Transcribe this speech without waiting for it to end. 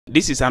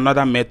This is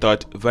another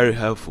method very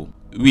helpful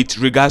with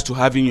regards to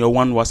having your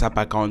one WhatsApp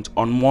account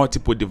on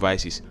multiple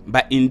devices,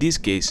 but in this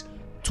case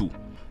 2.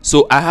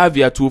 So I have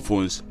here 2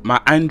 phones, my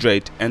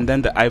Android and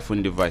then the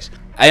iPhone device.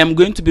 I am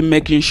going to be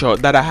making sure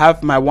that I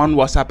have my one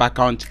WhatsApp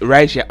account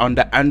right here on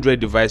the Android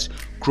device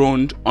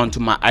croned onto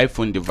my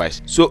iPhone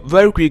device. So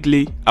very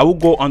quickly I will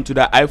go onto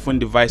the iPhone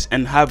device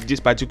and have this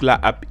particular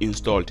app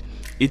installed.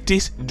 It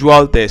is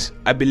Dual Test.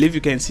 I believe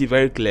you can see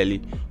very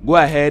clearly. Go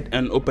ahead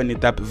and open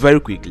it up very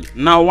quickly.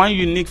 Now, one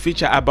unique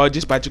feature about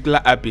this particular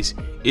app is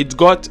it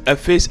got a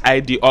Face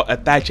ID or a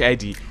Touch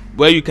ID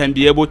where you can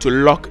be able to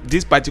lock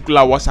this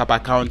particular WhatsApp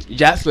account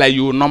just like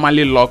you would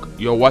normally lock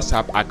your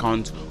WhatsApp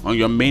account on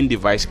your main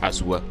device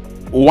as well.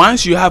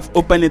 Once you have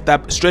opened it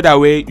up, straight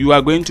away you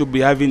are going to be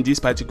having this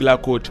particular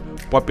code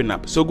popping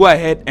up. So go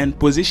ahead and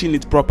position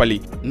it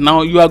properly.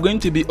 Now you are going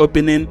to be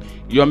opening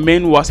your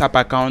main WhatsApp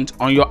account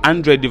on your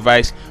Android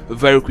device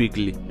very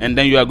quickly, and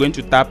then you are going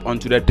to tap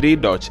onto the 3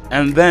 dots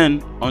and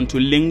then onto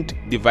linked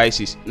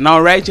devices. Now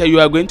right here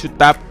you are going to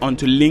tap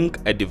onto link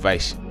a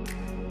device.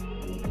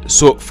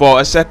 So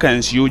for a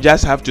second you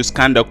just have to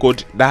scan the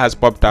code that has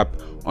popped up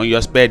on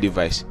your spare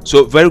device.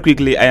 So very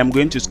quickly I am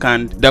going to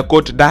scan the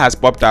code that has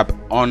popped up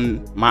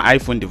on my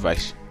iPhone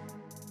device.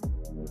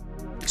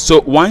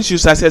 So once you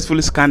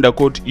successfully scan the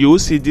code, you will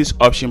see this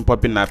option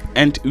popping up,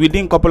 and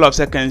within a couple of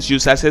seconds you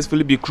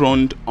successfully be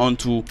croned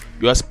onto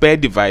your spare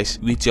device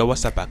with your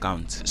WhatsApp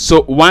account.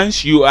 So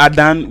once you are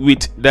done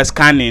with the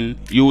scanning,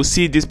 you will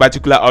see this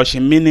particular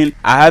option, meaning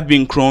I have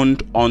been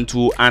croned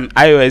onto an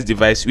iOS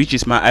device, which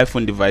is my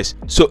iPhone device.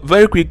 So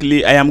very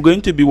quickly I am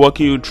going to be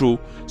walking you through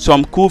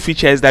some cool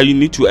features that you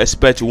need to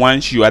expect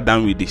once you are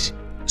done with this.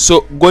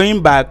 So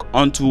going back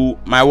onto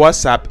my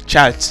WhatsApp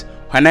chats,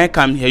 when I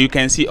come here you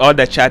can see all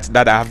the chats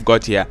that I have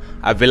got here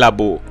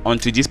available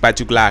onto this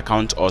particular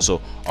account also,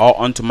 or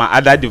onto my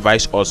other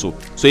device also.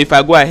 So if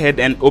I go ahead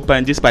and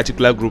open this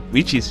particular group,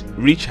 which is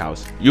Rich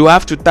House, you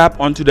have to tap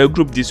onto the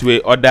group this way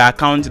or the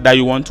account that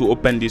you want to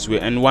open this way,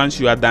 and once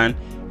you are done,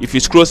 if you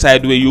scroll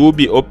sideways you will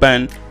be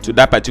open to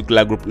that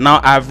particular group. Now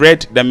I've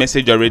read the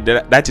message already,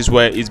 that is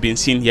where it's been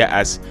seen here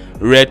as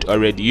read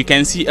already. You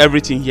can see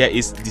everything here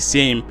is the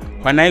same.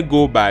 When I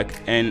go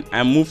back and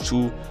I move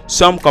to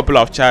some couple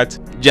of chats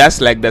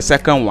just like the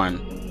second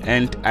one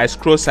and I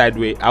scroll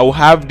sideways, I will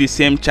have the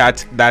same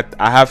chat that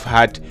I have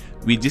had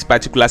with this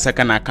particular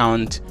second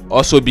account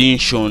also being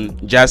shown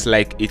just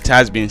like it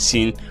has been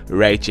seen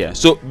right here.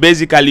 So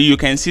basically you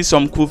can see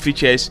some cool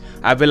features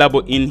available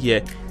in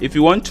here. If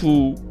you want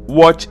to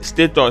watch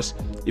status,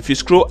 if you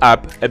scroll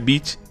up a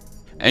bit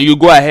and you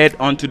go ahead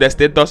onto the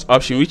status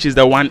option, which is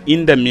the one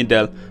in the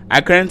middle,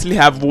 I currently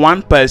have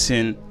one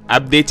person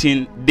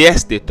updating their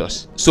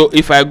status. So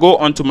if I go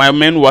onto my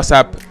main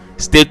WhatsApp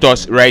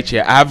status right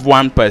here, I have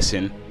one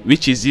person,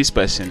 which is this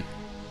person.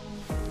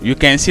 You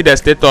can see the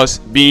status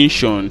being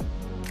shown,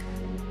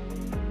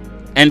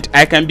 and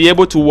I can be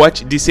able to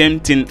watch the same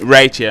thing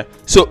right here.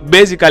 So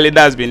basically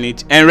that's been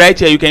it, and right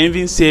here you can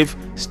even save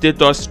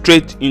status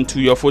straight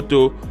into your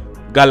photo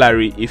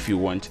gallery if you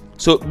want.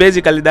 So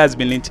basically that's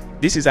been it.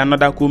 This is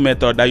another cool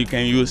method that you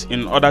can use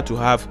in order to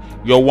have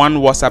your one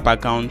WhatsApp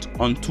account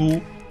on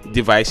 2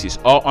 devices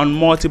or on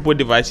multiple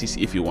devices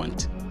if you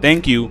want.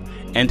 Thank you,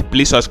 and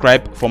please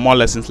subscribe for more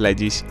lessons like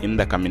this in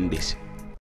the coming days.